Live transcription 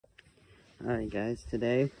Alright guys,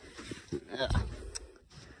 today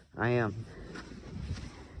I am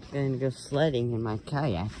gonna go sledding in my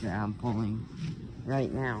kayak that I'm pulling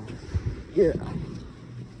right now. Yeah.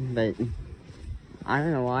 But I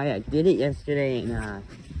don't know why I did it yesterday and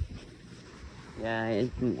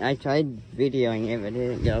I tried videoing it but it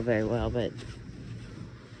didn't go very well, but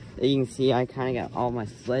you can see I kinda got all my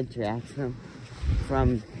sled tracks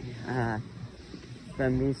from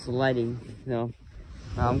me sledding. So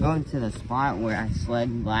I'm going to the spot where I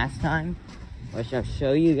sled last time, which I'll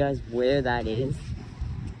show you guys where that is.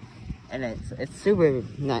 And it's a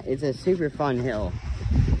super fun hill.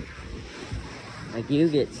 Like, you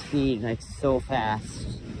get speed like so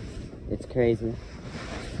fast. It's crazy.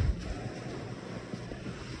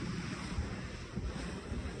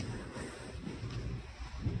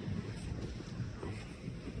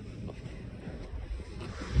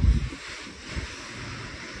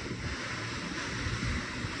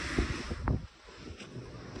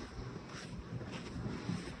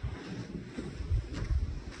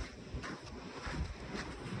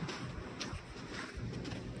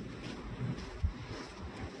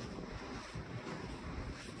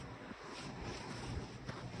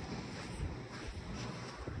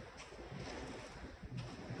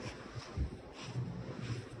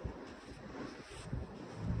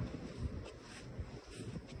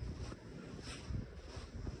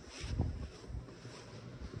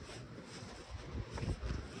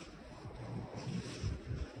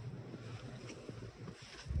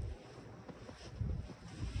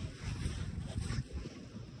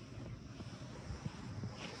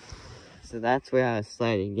 So that's where I was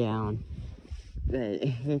sliding down. But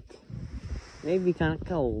it may be kind of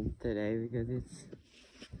cold today because it's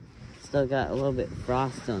still got a little bit of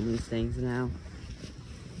frost on these things now.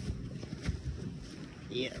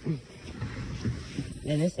 Yeah.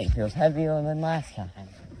 And this thing feels heavier than last time.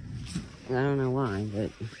 I don't know why,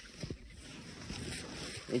 but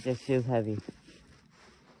it just feels heavy.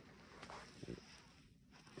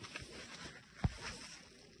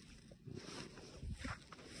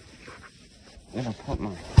 I'm gonna put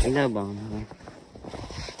my glove on there.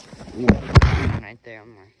 Yeah, right there on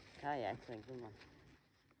my kayak, so I can put my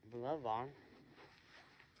glove on.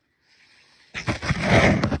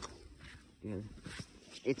 Yeah.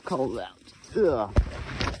 It's cold out. Ugh.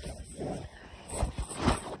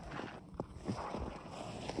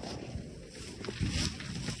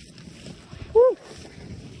 Woo.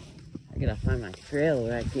 I gotta find my trail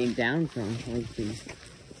where I came down from so we can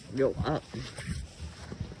go up.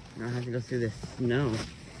 I don't have to go through the snow.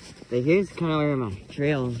 But here's kind of where my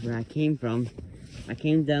trail, where I came from. I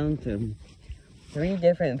came down to 3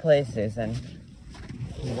 different places, and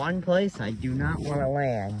one place I do not want to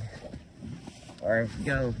land or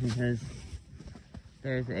go because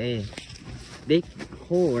there's a big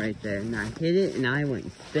hole right there, and I hit it and I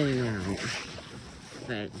went spinning out.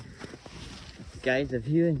 But guys,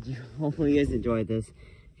 hopefully you guys enjoyed this,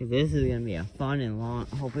 because this is gonna be a fun and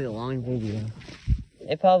hopefully a long video.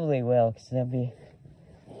 It probably will, because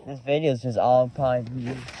this video is just all probably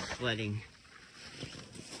me sledding.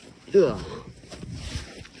 Ugh.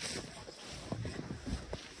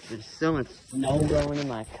 There's so much snow going in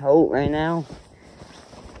my coat right now,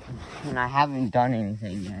 and I haven't done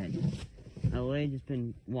anything yet. I've literally just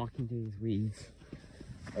been walking through these weeds.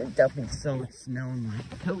 There's definitely so much snow in my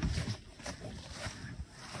coat.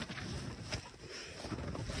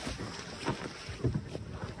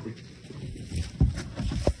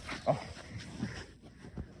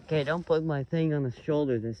 Okay, don't put my thing on the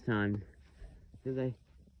shoulder this time.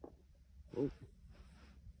 Oh.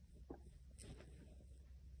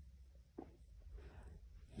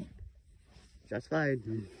 Shots fired.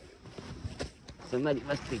 Somebody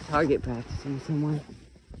must be target practicing somewhere.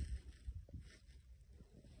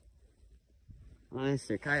 Unless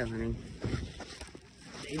they're coyote hunting.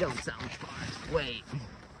 They don't sound far. Wait.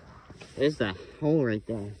 There's that hole right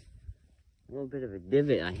there. A little bit of a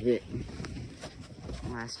divot I hit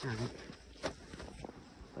last time.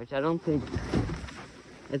 Which I don't think,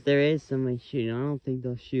 if there is somebody shooting, I don't think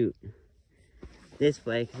they'll shoot this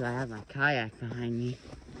way because I have my kayak behind me.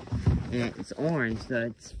 And it's orange, so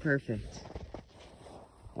it's perfect.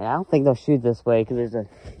 And I don't think they'll shoot this way because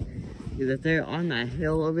if they're on that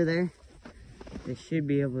hill over there, they should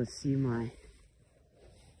be able to see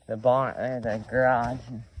the barn, the garage.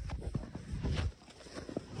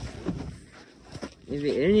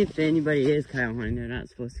 If anybody is coyote hunting, they're not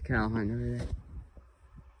supposed to coyote hunt over there.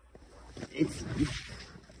 It's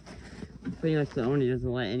pretty much the owner doesn't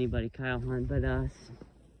let anybody coyote hunt but us,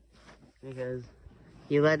 because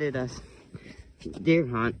he let us deer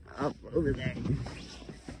hunt up over there.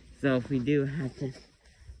 So if we do have to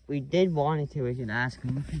we did want to, we could ask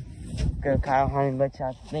him. Go coyote hunting, but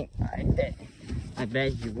I think I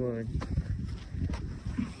bet you would.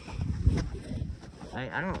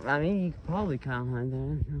 I mean, you could probably coyote hunt, I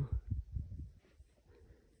don't know.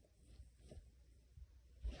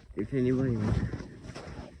 If anybody would.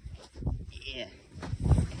 Yeah.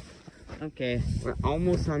 Okay, we're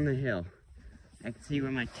almost on the hill. I can see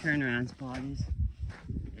where my turnaround spot is.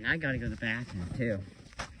 And I gotta go to the bathroom too.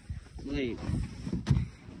 Wait.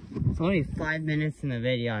 It's only 5 minutes in the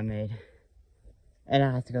video I made. And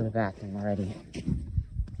I have to go to the bathroom already.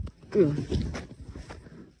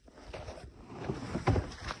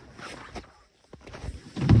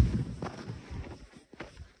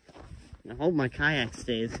 I hope my kayak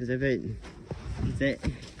stays, because if it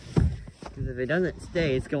doesn't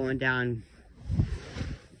stay, it's going down.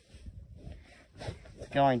 It's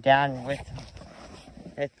going down with me.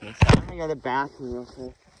 So I'm gonna go to the bathroom real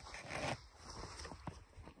quick.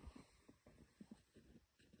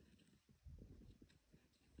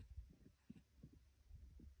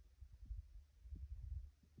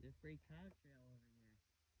 There's a free kayak trail over here.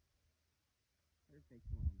 Perfect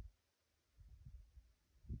one.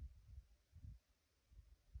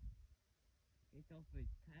 It's off a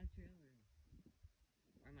kayak trail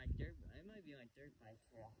or my dirt. It might be my dirt bike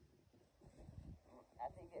trail. I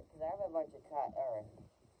think because I have a bunch of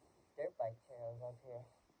dirt bike trails up here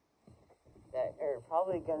that are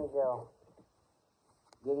probably gonna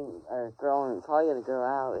probably gonna grow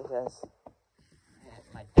out because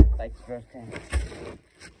my dirt bike's broken.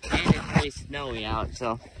 And it's pretty snowy out,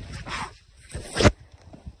 so.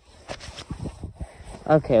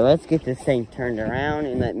 Okay, let's get this thing turned around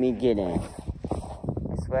and let me get in.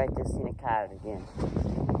 I swear I just seen a coyote again.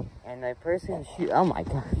 And the person oh my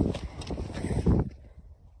god.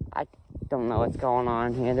 I don't know what's going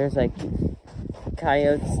on here. There's like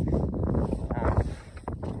coyotes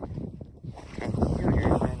and shooters.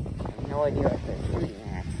 I have no idea what they're shooting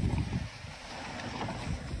at.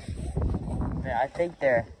 But I think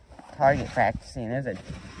they're target practicing. There's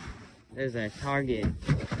a target.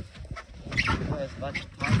 There's a bunch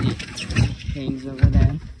of target things over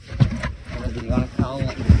there. Whatever you want to call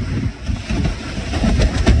it.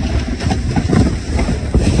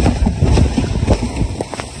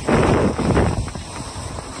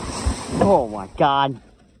 Oh my god.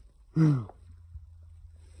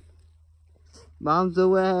 Bombs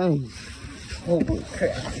away. Holy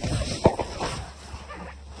crap.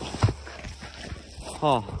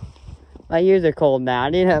 Oh, my ears are cold now. I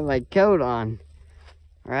didn't have my coat on.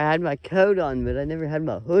 Or I had my coat on, but I never had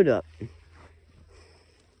my hood up.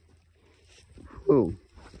 Ooh.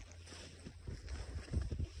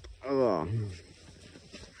 Oh.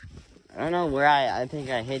 I don't know where I think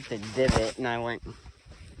I hit the divot and I went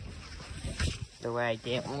the way I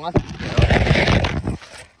didn't want to go.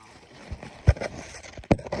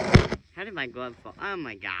 How did my glove fall? Oh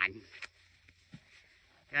my god.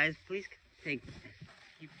 Guys, please keep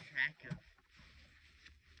track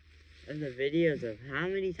of the videos of how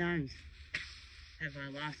many times have I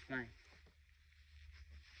lost my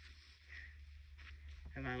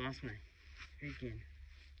freaking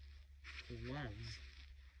gloves.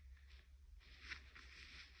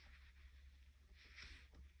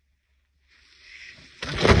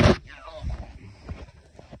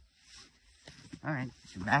 Alright,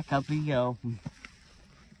 back up we go.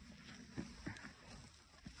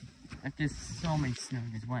 Like there's so many snow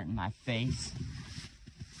just went in my face.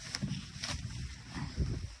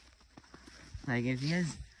 Like if you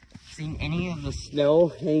guys seen any of the snow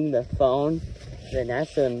hitting the phone, then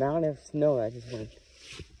that's the amount of snow that just went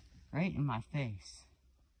right in my face.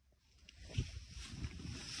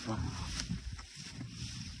 Wow.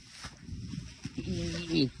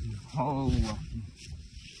 Oh.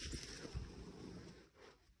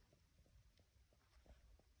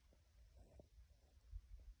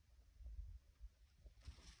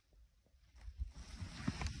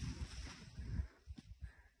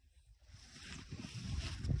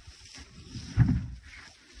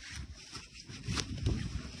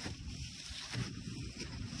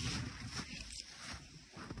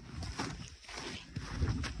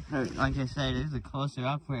 Like I said, this is a closer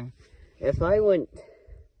up where if I went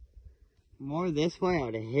more this way, I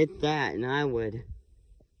would have hit that and I would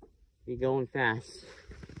be going fast.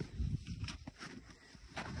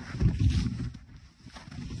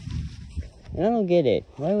 I don't get it.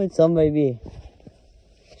 Why would somebody be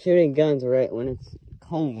shooting guns right when it's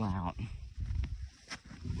cold out?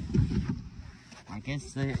 I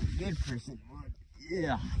guess the good person would.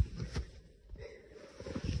 Yeah.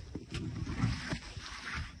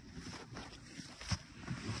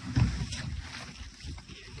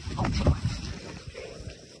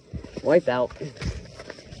 Wipe out.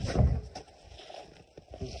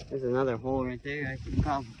 There's another hole right there. I can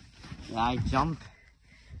probably, I jump.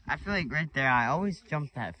 I feel like right there, I always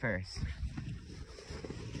jump that first.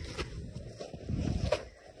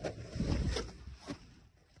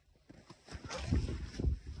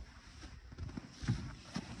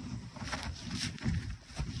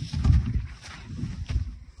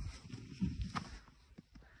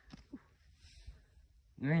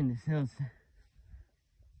 Man, this hill's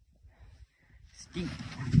steep.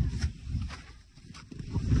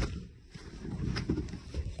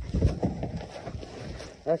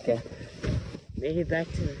 Okay, made it back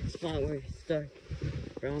to the spot where we started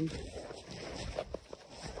from.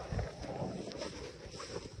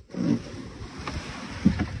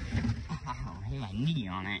 Oh, I hit my knee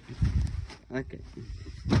on it. Okay.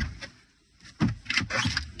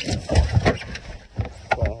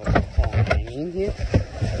 Here.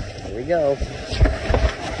 Here we go.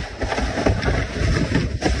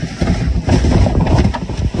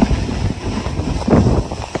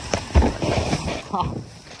 Oh,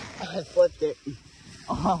 I flipped it.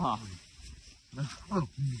 Oh.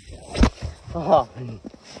 Oh,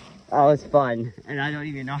 that was fun, and I don't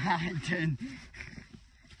even know how it did.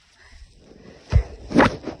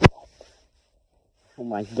 Oh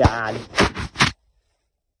my god.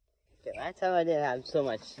 Okay, that time I didn't have so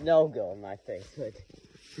much snow go in my face, but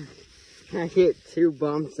I hit 2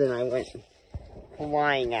 bumps and I went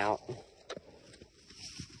flying out.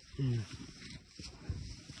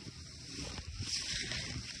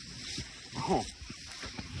 Oh.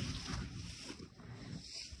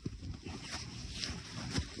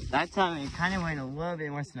 That time it kind of went a little bit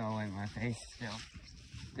more snow in my face still,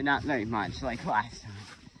 but not very much like last time.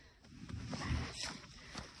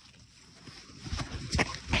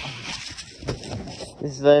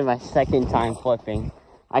 This is literally my second time flipping.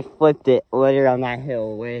 I flipped it literally on that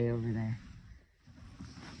hill way over there.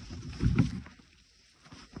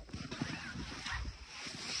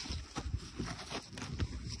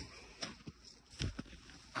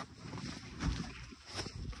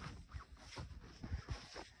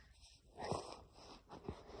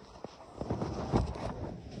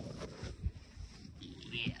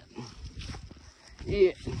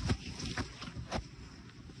 Yeah.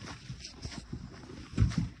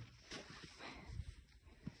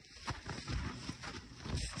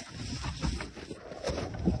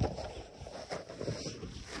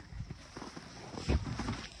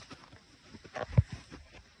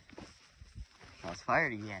 I was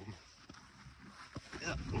fired again.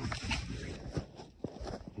 Ugh.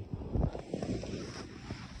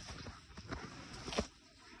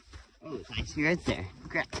 Oh, it's icy right there.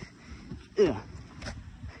 Crap. Ugh.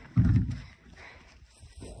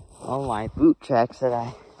 All my boot tracks that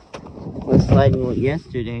I was sliding with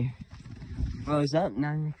yesterday rose up,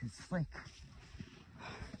 now they can slick.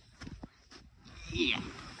 Yeah.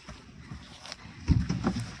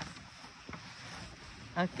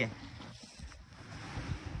 Okay.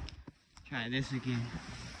 Try this again.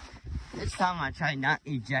 This time I tried not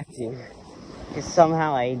ejecting, because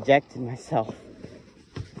somehow I ejected myself.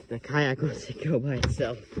 The kayak wants to go by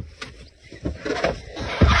itself.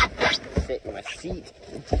 Sit in my seat.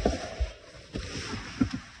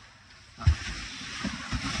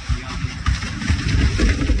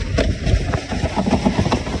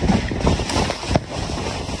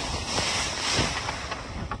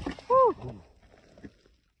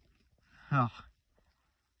 Oh,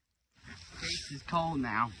 face is cold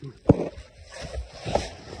now.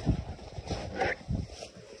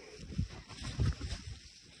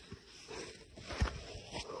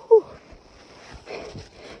 Whew.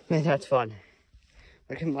 Man, that's fun.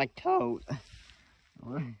 Look at my toes.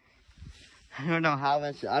 I don't know how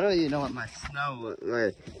much. I don't even know what my snow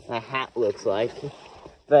or my hat looks like.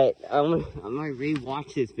 But I'm gonna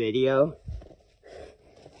re-watch this video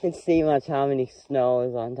and see how many snow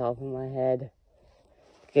is on top of my head.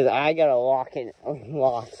 Because I gotta walk in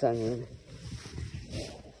lots, I mean.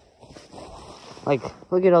 Like,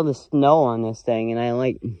 look at all the snow on this thing, and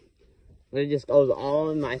it just goes all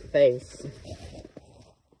in my face.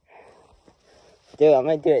 Dude, I'm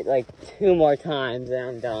gonna do it like 2 more times and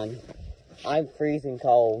I'm done. I'm freezing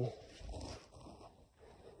cold.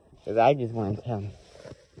 Because I just want to tell.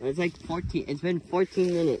 It's like it's been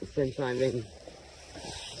 14 minutes since I've been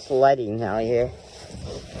sledding out here.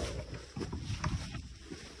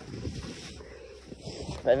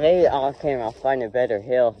 But maybe off camera I'll find a better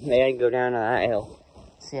hill. Maybe I can go down to that hill.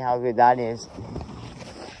 See how good that is.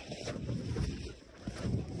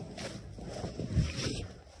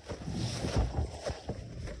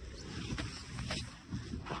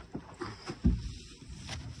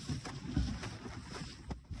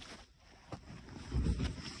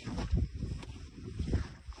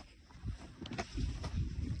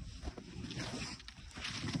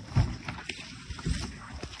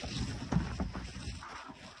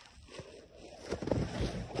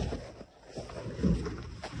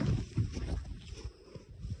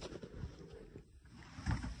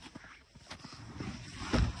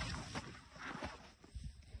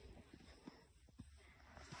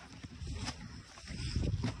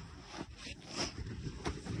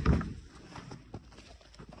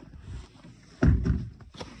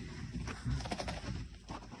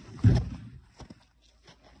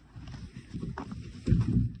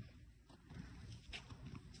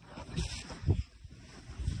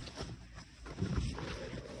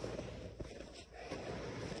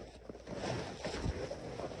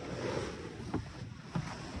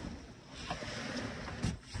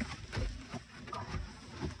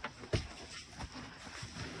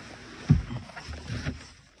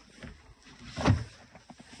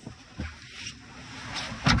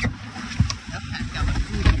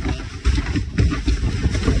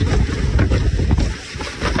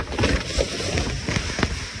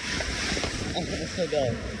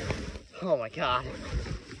 Oh my god.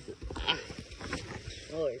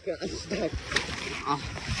 Holy crap, I'm stuck. Oh.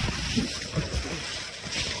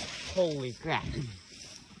 Holy crap.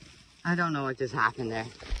 I don't know what just happened there.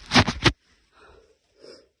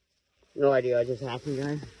 No idea what just happened,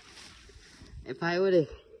 guys. If I would have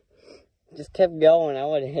just kept going, I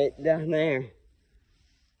would have hit down there.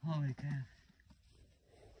 Holy crap.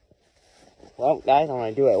 Well, guys, I'm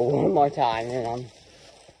gonna do it one more time, and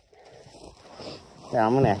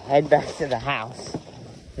I'm gonna head back to the house.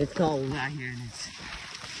 It's cold out here,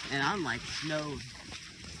 and I'm like snowed.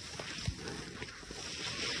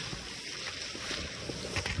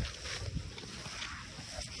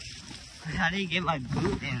 I didn't get my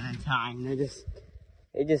boot in in time. They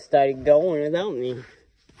just started going without me.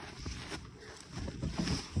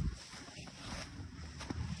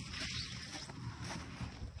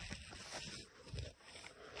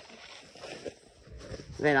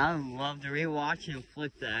 Man, I would love to rewatch and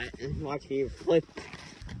flip that and watch you flip.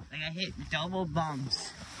 Like I hit double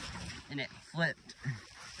bumps and it flipped.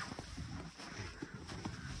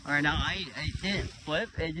 Or no, I didn't flip,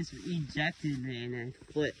 it just ejected me and it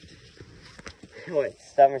flipped. It went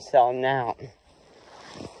somersaulting out.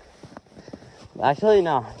 Actually,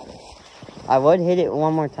 no. I would hit it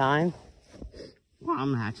one more time. Well,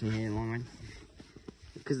 I'm gonna actually hit it one more time.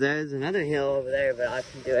 Because there's another hill over there, but I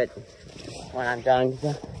can do it when I'm done.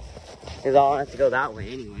 Because I'll have to go that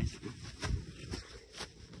way anyways.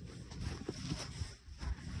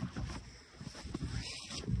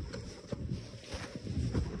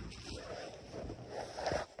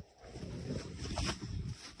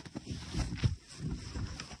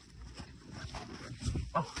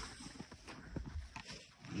 Oh.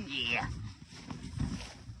 Yeah.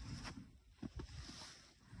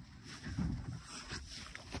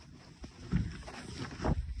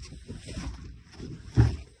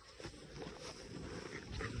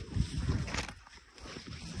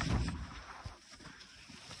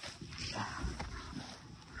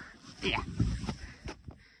 Yeah.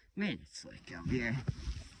 Man, it's slick up here.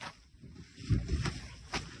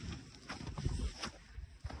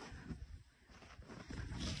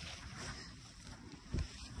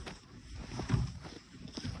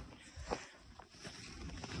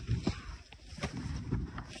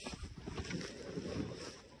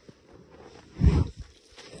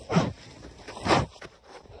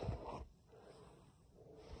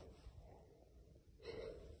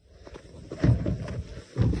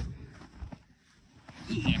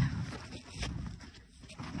 Yeah.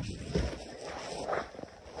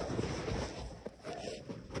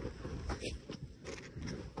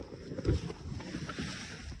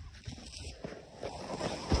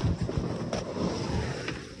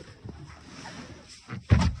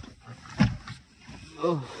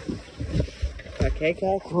 Oh. Okay,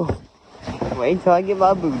 guys. Well, wait until I get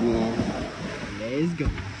my booty in. Let's go.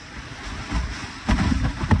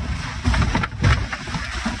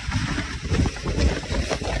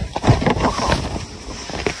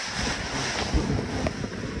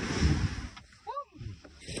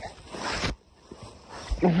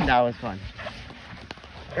 That was fun.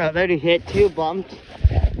 I already hit 2 bumps.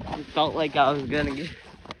 It felt like I was gonna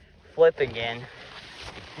flip again.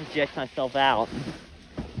 Eject myself out.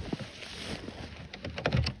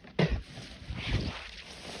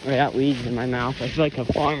 I got weeds in my mouth. I feel like a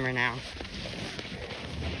farmer now.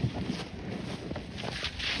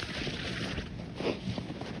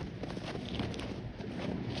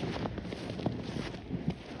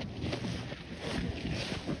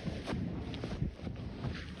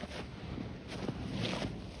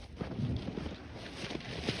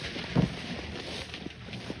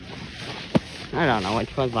 I don't know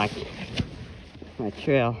which one's my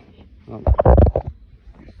trail. Oh,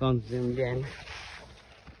 phone zoomed in.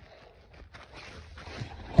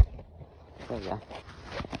 There we go.